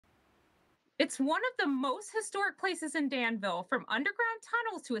It's one of the most historic places in Danville, from underground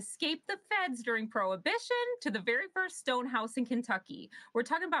tunnels to escape the feds during Prohibition to the very first stone house in Kentucky. We're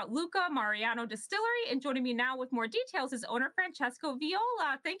talking about Luca Mariano Distillery, and joining me now with more details is owner Francesco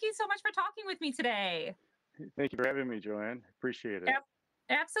Viola. Thank you so much for talking with me today. Thank you for having me, Joanne. Appreciate it. Ab-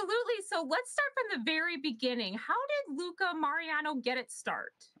 Absolutely. So let's start from the very beginning. How did Luca Mariano get its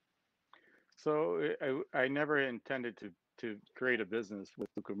start? So I never intended to create a business with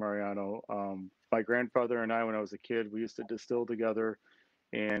Luca Mariano. My grandfather and I, when I was a kid, we used to distill together,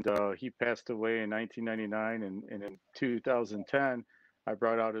 and he passed away in 1999. And in 2010, I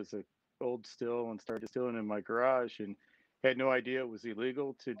brought out his old still and started distilling in my garage, and had no idea it was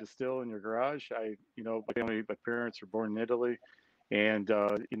illegal to distill in your garage. My parents were born in Italy, and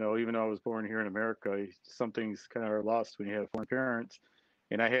even though I was born here in America, some things kind of are lost when you have foreign parents,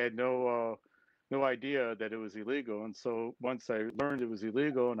 and I had no idea that it was illegal. And so once I learned it was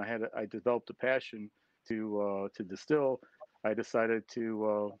illegal, and I developed a passion to distill, I decided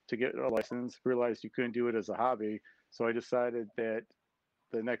to get a license. Realized you couldn't do it as a hobby, so I decided that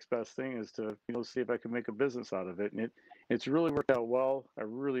the next best thing is to see if I can make a business out of it. And it's really worked out well. I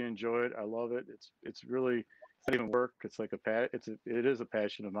really enjoy it. I love it. It's not even work. It's like it is a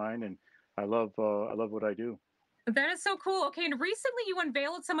passion of mine, and I love what I do. That is so cool. Okay, and recently you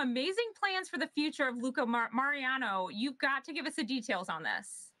unveiled some amazing plans for the future of Luca Mariano. You've got to give us the details on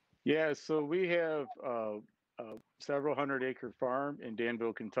this. Yeah, so we have a several hundred-acre farm in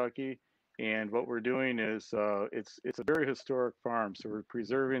Danville, Kentucky, and what we're doing is it's a very historic farm. So we're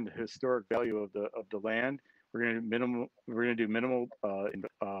preserving the historic value of the land. We're going to do minimal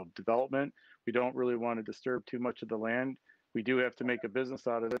development. We don't really want to disturb too much of the land. We do have to make a business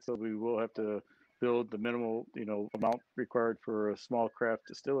out of it, so we will have to build the minimal amount required for a small craft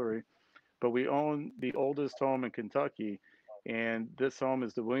distillery. But we own the oldest home in Kentucky, and this home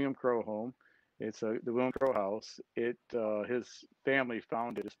is the William Crow home. It's the William Crow house. His family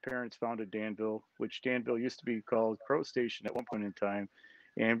founded, his parents founded Danville, which Danville used to be called Crow Station at one point in time.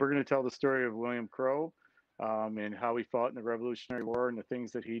 And we're going to tell the story of William Crow, and how he fought in the Revolutionary War and the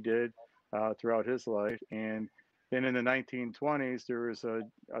things that he did throughout his life. And then in the 1920s, there was a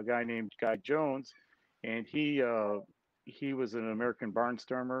guy named Guy Jones, and he was an American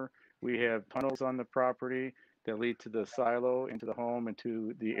barnstormer. We have tunnels on the property that lead to the silo, into the home, and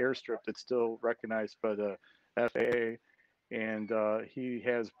to the airstrip that's still recognized by the FAA. And he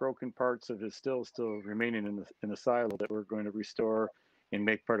has broken parts of his still remaining in the silo that we're going to restore and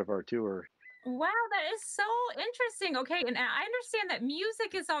make part of our tour. Wow, that is so interesting. Okay, and I understand that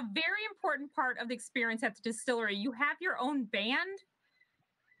music is a very important part of the experience at the distillery. You have your own band?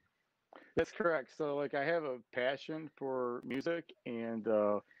 That's correct. So, like, I have a passion for music, and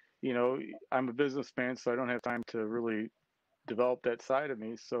you know, I'm a businessman, so I don't have time to really develop that side of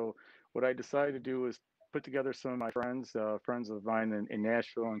me. So, what I decided to do was put together some of my friends, friends of mine in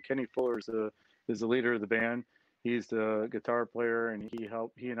Nashville, and Kenny Fuller is the leader of the band. He's the guitar player, and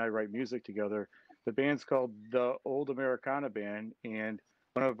he and I write music together. The band's called the Old Americana Band, and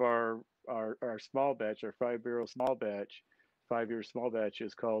one of our small batch, our 5 barrel small batch, 5 year small batch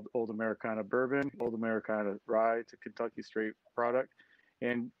is called Old Americana Bourbon, Old Americana Rye. It's a Kentucky straight product,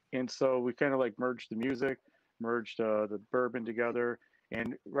 and so we kind of like merged the music, merged the bourbon together,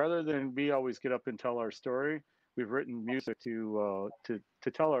 and rather than we always get up and tell our story, we've written music to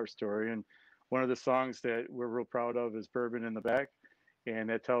tell our story. And one of the songs that we're real proud of is Bourbon in the Back, and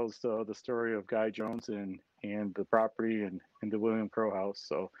that tells the story of Guy Jones and the property and the William Crow house.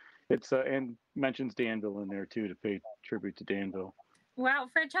 So it's and mentions Danville in there too, to pay tribute to Danville. Wow,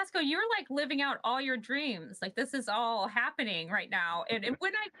 Francesco, you're like living out all your dreams. Like this is all happening right now. And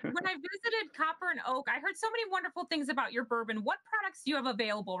when I visited Copper and Oak, I heard so many wonderful things about your bourbon. What products do you have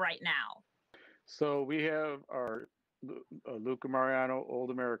available right now? So we have our Luca Mariano Old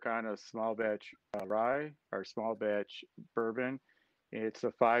Americana small batch rye, our small batch bourbon. It's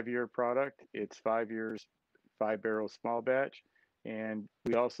a 5 year product. It's 5 years, 5 barrel small batch. And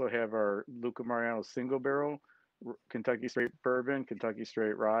we also have our Luca Mariano single barrel Kentucky straight bourbon, Kentucky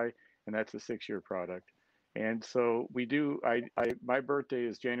straight rye, and that's a 6 year product. And so we do, my birthday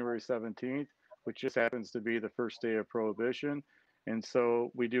is January 17th, which just happens to be the first day of Prohibition. And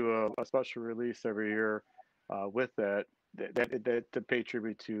so we do a special release every year with that to pay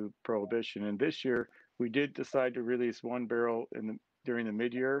tribute to Prohibition. And this year we did decide to release 1 barrel during the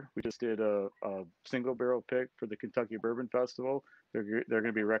mid-year. We just did a single barrel pick for the Kentucky Bourbon Festival. They're going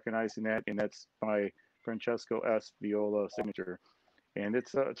to be recognizing that, and that's my Francesco S. Viola signature. And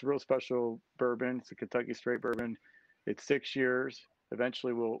it's a real special bourbon. It's a Kentucky straight bourbon. It's 6 years.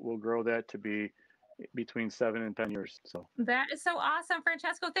 Eventually, we'll grow that to be between 7 and 10 years. So That is so awesome,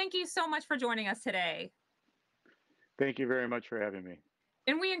 Francesco. Thank you so much for joining us today. thank you very much for having me.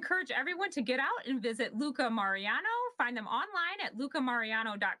 And we encourage everyone to get out and visit Luca Mariano. Find them online at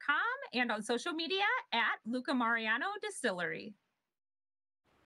lucamariano.com and on social media at Luca Mariano Distillery.